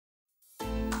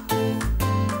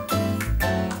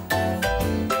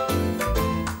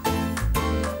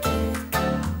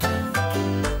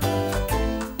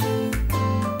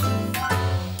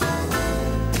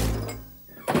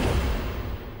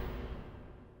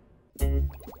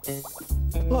How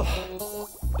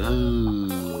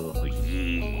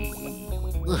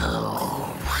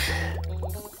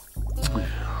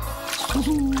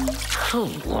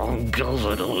long does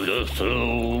it all go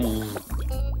through?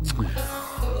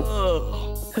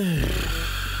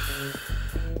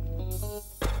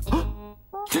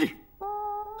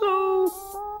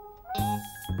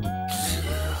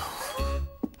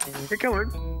 You're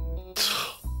coming.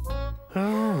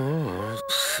 Oh,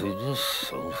 see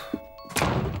yourself.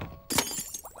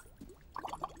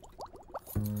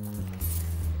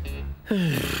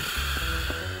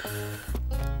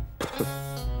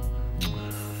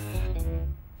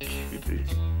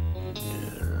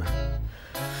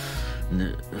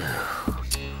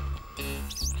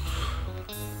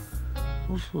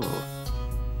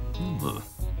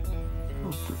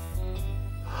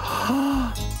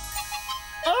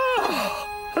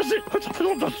 What's up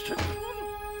with this?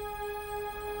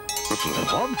 What's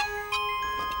that one?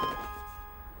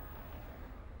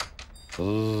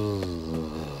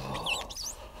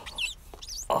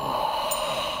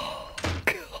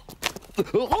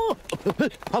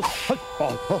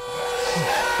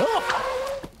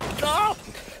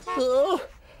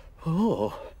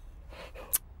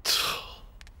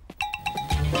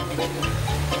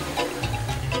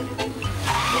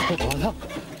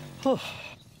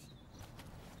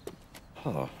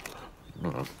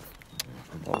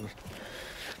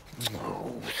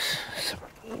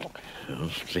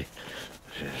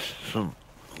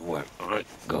 Somewhere I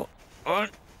go on.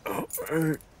 What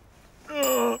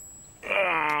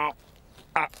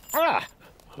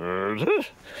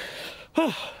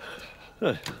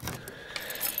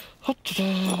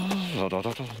have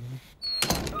I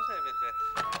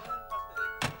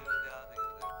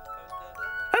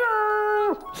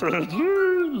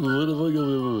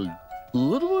got?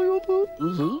 What have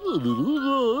I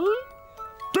got?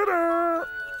 Ta-da!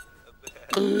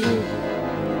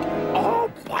 Oh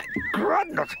my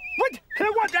goodness! What?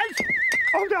 What is?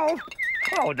 Oh no!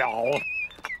 Oh no!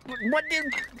 What did?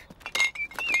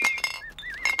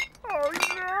 Oh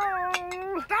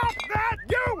no! Stop that!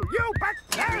 You back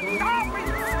there! Stop it!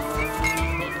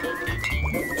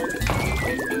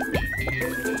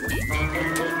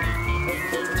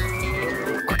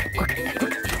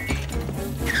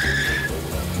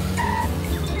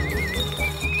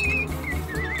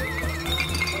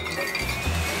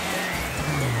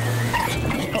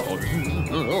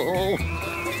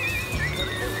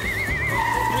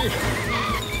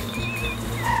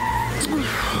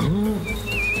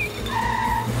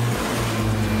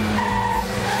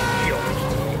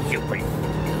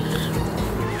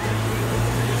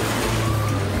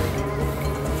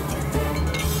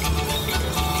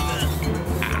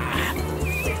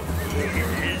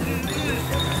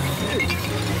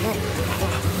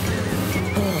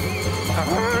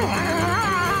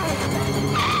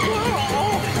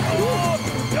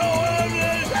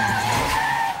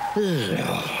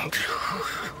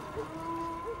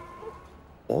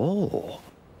 Oh.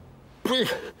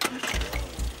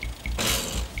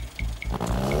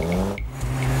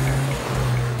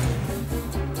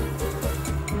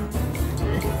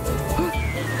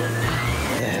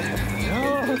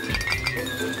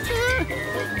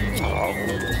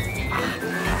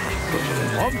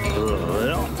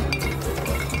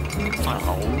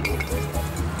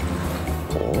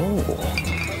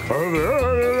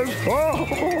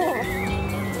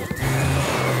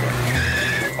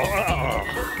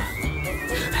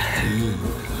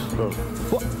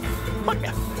 Oh. What?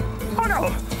 Oh no!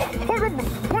 Oh no!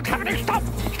 What's happening? Stop!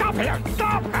 Stop here!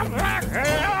 Stop!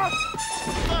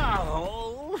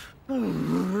 Oh!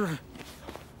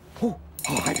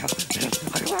 I got it! Stop!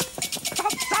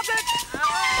 Stop it!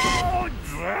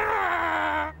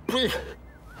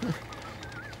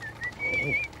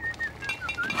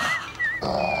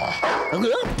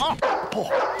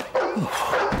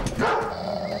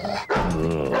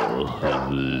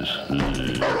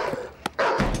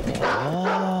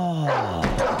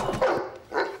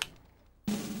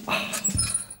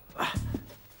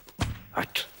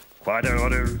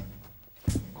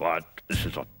 Quiet, this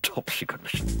is a top secret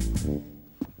mission.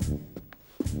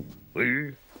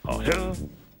 We are here.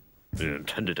 The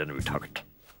intended enemy target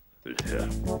is here.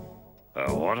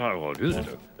 What I want you to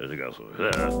do is to go through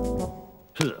here.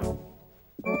 Good.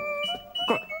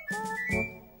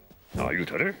 Are you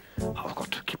ready? I've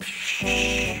got to keep shh.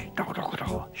 No.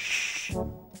 Shh.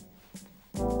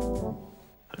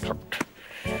 Except,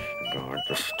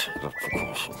 just the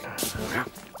precaution. Yeah.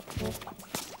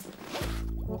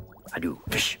 I do.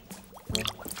 Fish.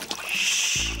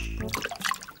 Shh.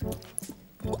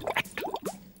 What?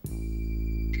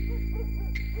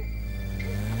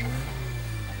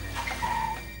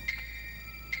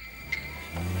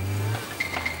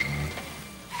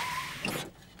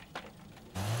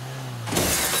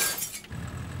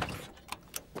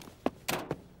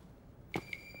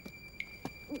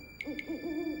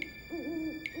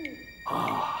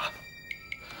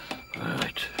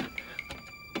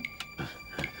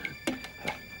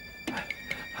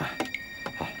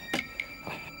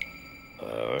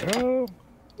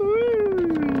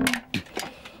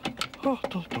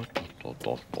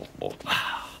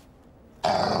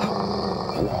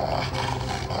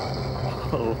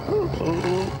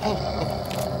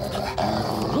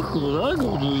 Look what I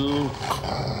gonna do.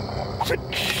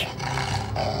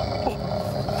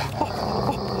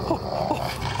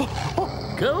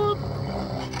 Come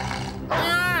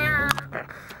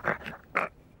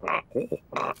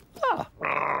on.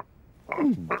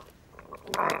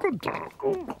 Good dog.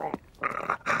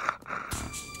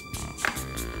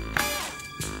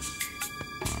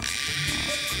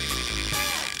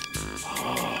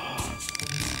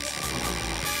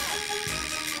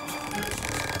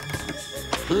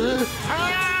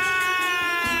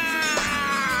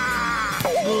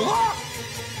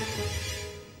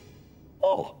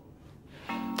 Oh.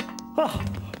 Oh.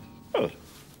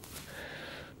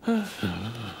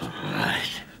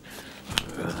 Right.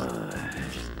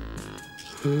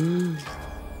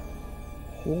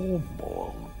 Oh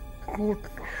my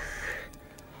goodness.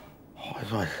 Oh,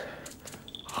 it's like,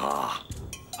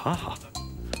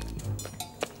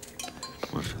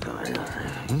 what's going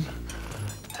on?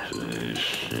 Let's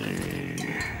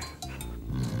see.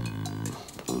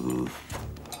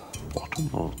 What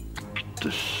about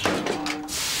this?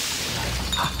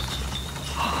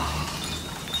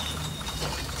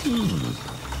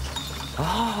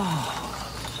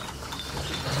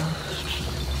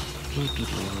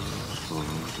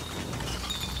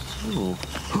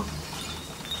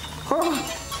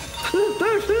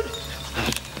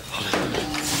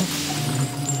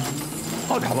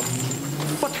 Oh no!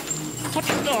 What?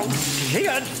 No!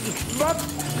 Here! What?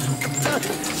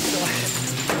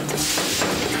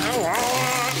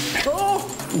 Oh!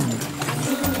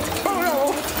 Oh no!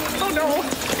 Oh no!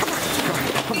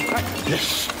 Yes!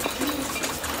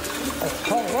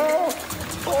 Oh!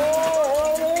 Oh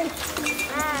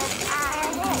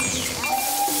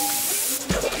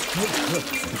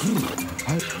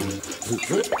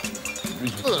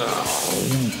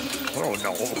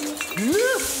no!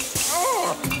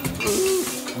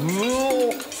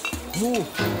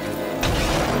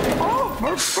 Oh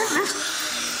my goodness!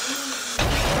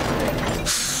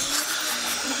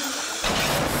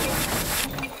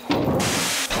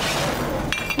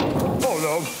 Oh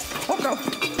no! Oh no! Oh no!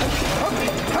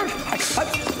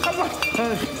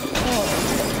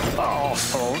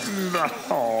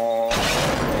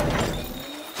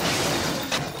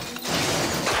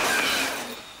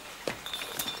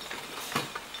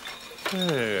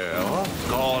 Hey, what's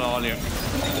going on here?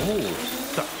 Oh,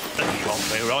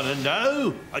 something running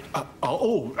now.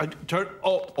 Turn.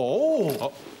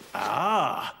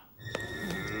 Ah.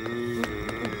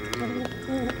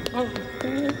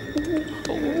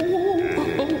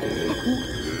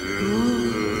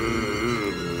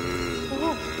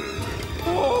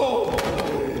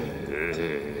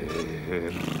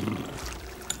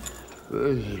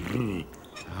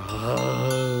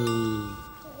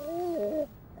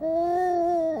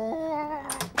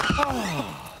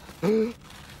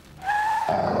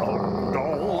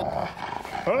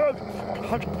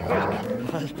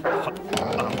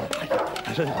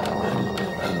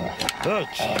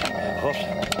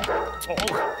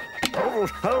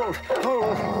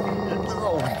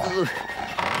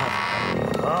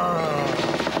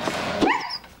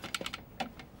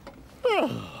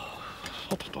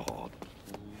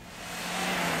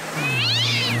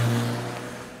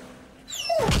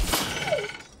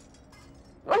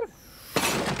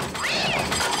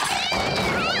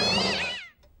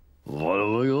 What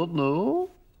have I got now?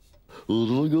 What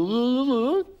have I got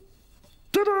now?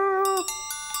 Ta-da!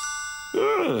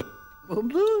 I'm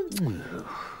done.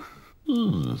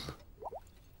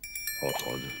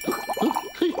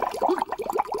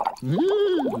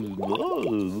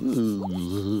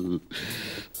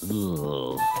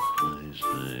 Oh, I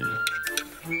see.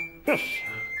 Yes.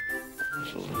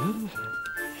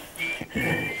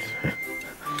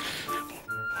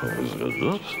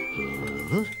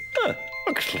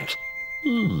 Excellent.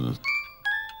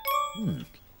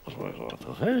 That's what I thought,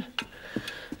 okay?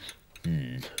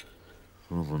 And...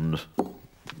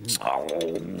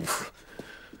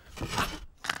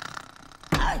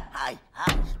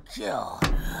 Hi, sure.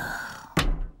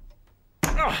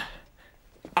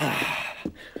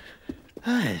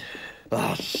 Hey,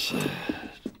 that's it.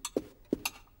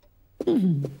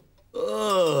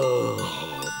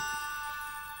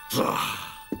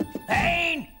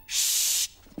 Pain! Shh!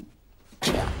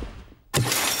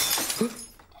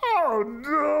 Oh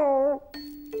no!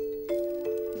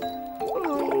 Oh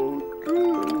no!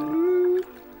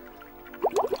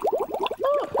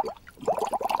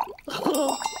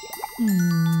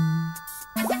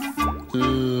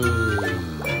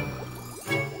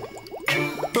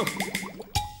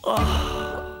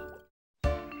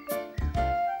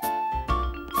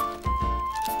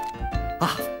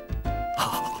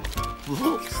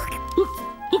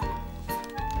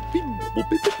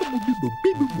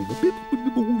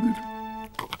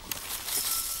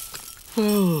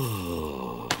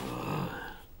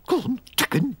 Got some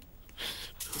chicken.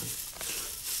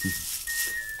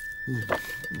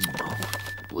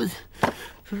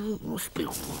 Must be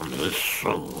one this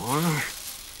somewhere.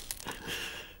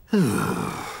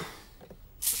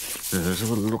 Let's have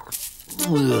a look.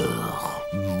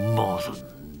 Martin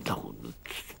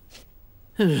donuts.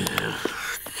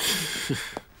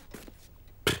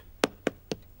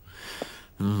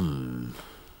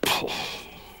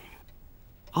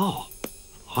 Oh,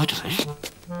 I do this.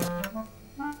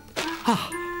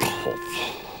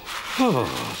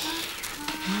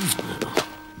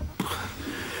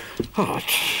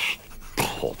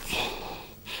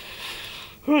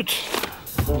 Right.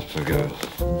 Off we go.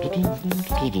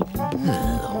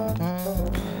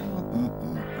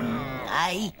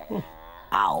 Hey?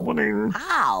 Oh. Morning.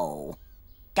 Oh.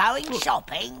 Going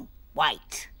shopping?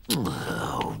 Wait.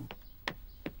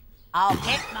 I'll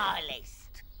get my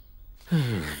list.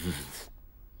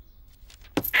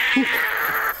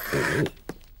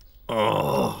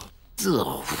 Oh,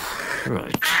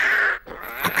 right.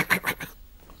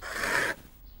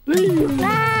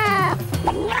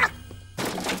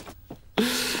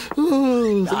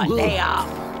 Right, they are.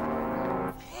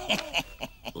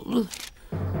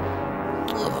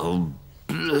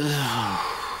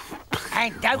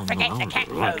 And don't forget the cat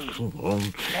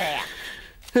food. There.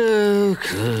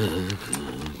 Okay.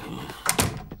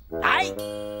 Hey?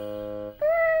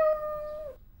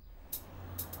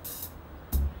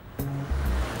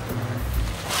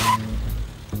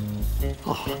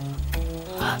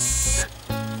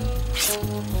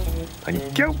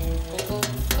 Thank you.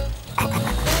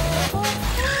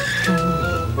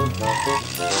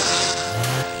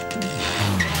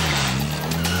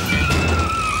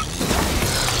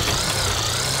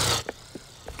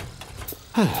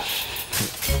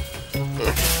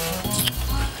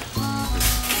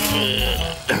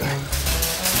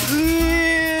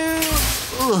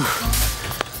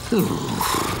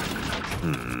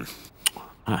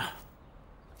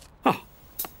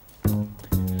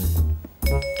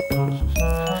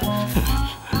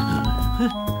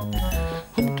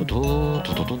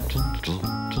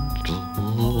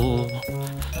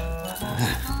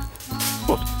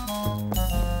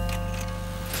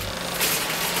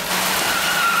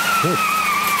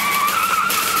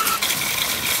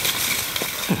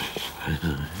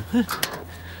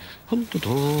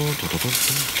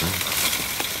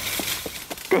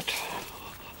 Good.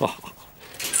 Oh.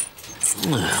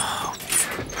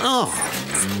 Oh,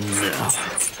 no.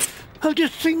 Have you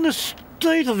seen the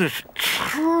state of this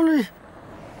trolley?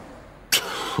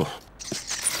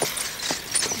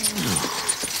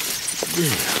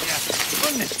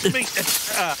 Goodness me,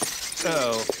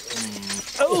 oh.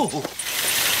 Oh!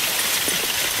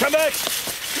 Come back!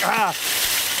 Ah!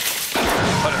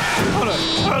 Oh no!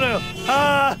 Oh no!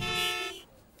 Ah!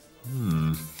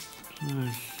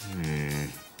 Let's see.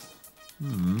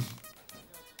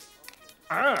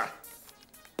 Ah!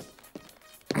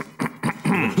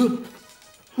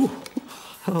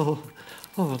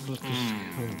 Oh, look at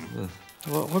this. I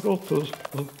got this.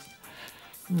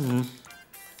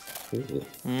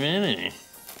 Minnie.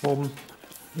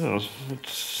 Yes,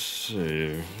 let's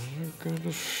see.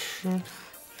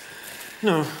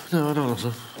 No, I don't want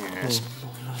to. Let's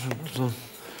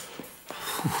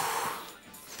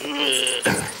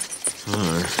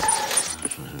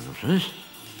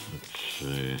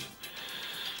see.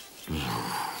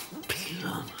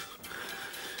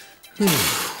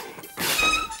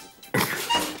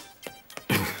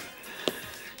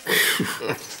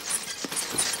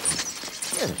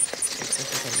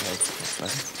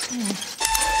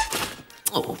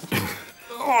 Oh.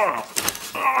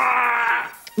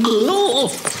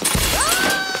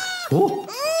 Oh.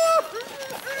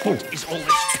 What is all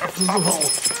this kerfuffle?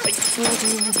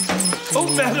 Oh,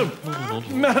 madam!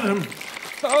 Madam!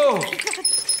 Oh!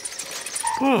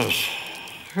 Yes.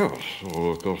 Yes.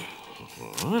 Oh, God.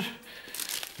 Right.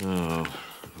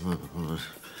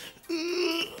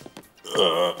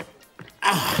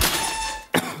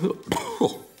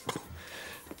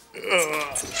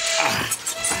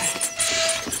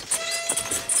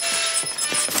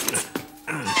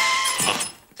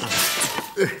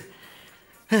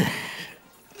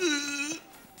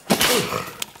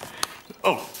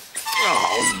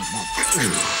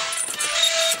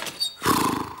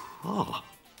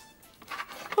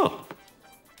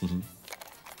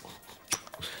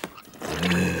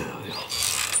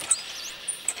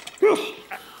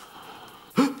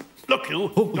 Look,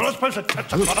 you. You're not supposed to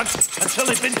touch a product until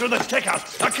they've been through the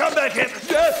checkout. Now come back here.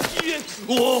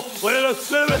 Oh, wait a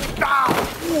minute. Ah.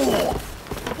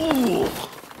 Oh.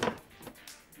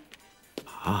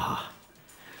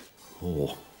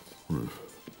 Oh.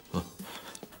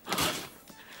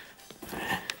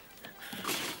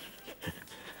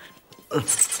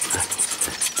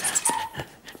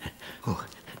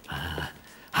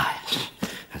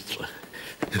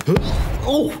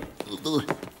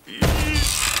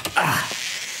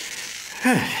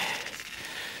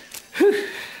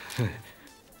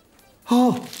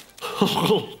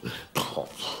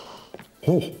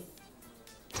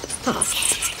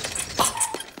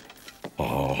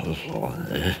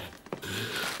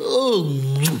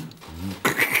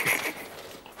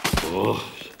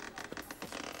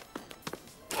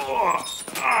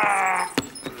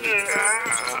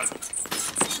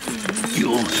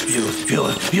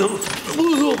 You.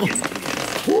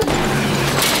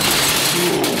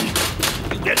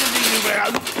 Get in there.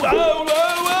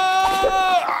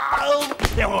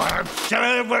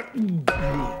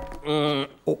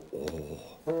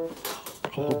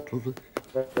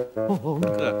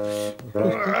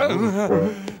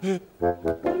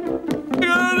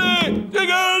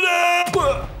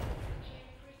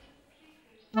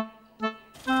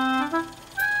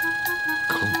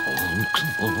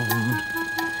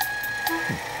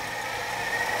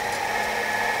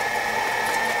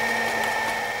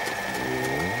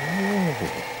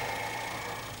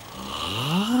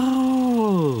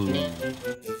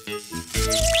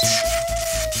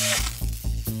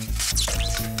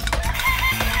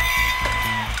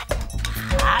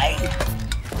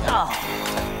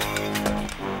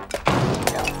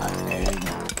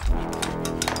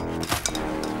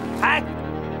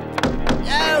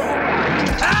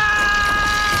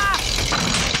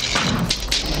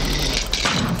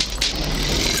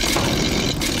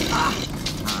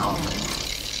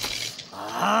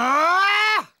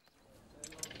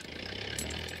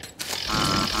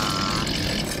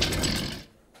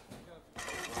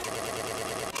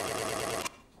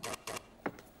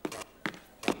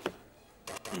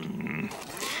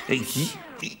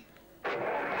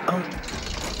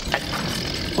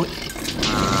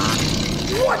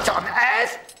 What on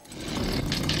earth?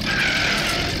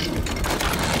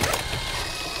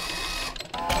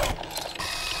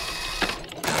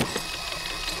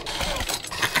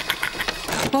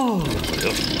 Oh.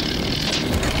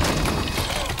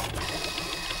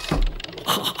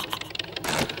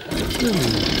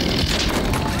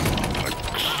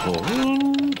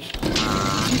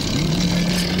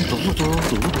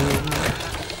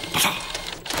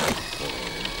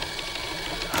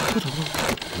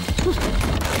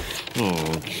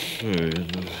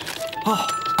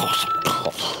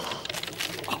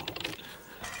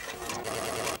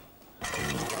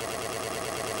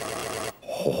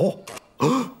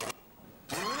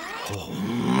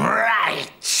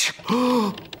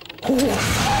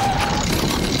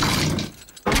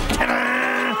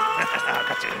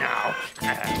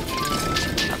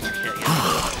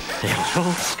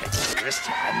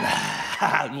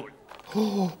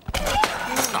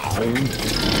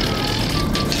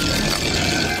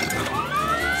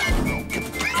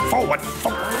 Forward.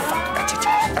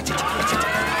 That's it.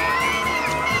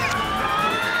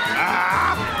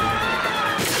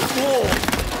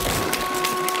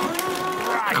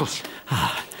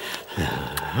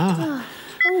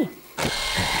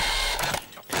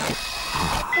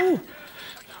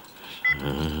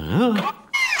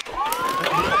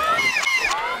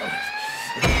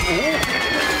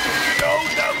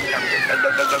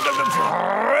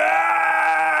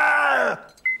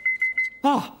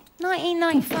 Ah,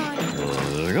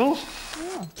 1995. there you go.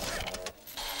 Oh,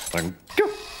 Thank you.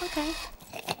 okay.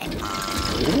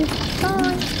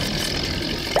 Bye.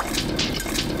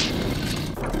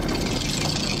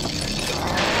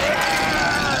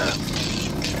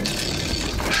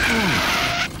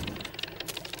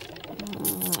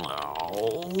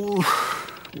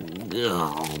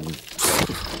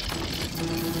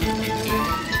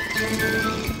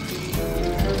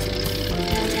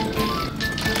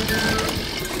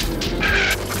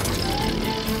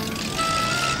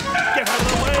 Get out of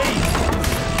the way!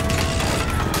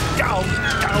 Down!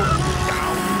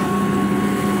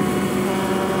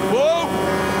 Whoa!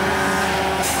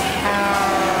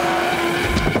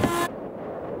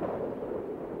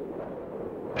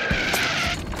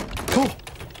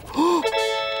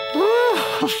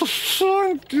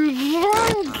 Thank you.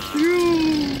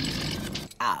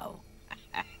 Oh.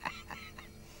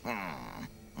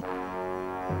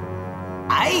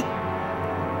 Hey?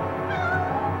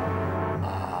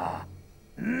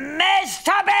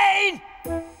 Mr.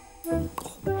 Bean!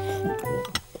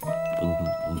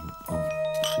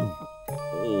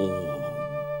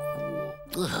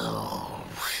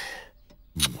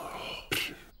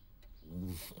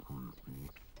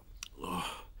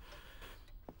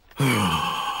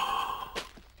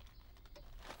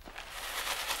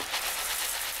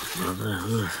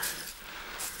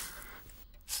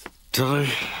 Did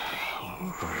I?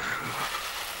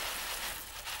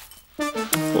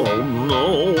 Oh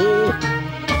no!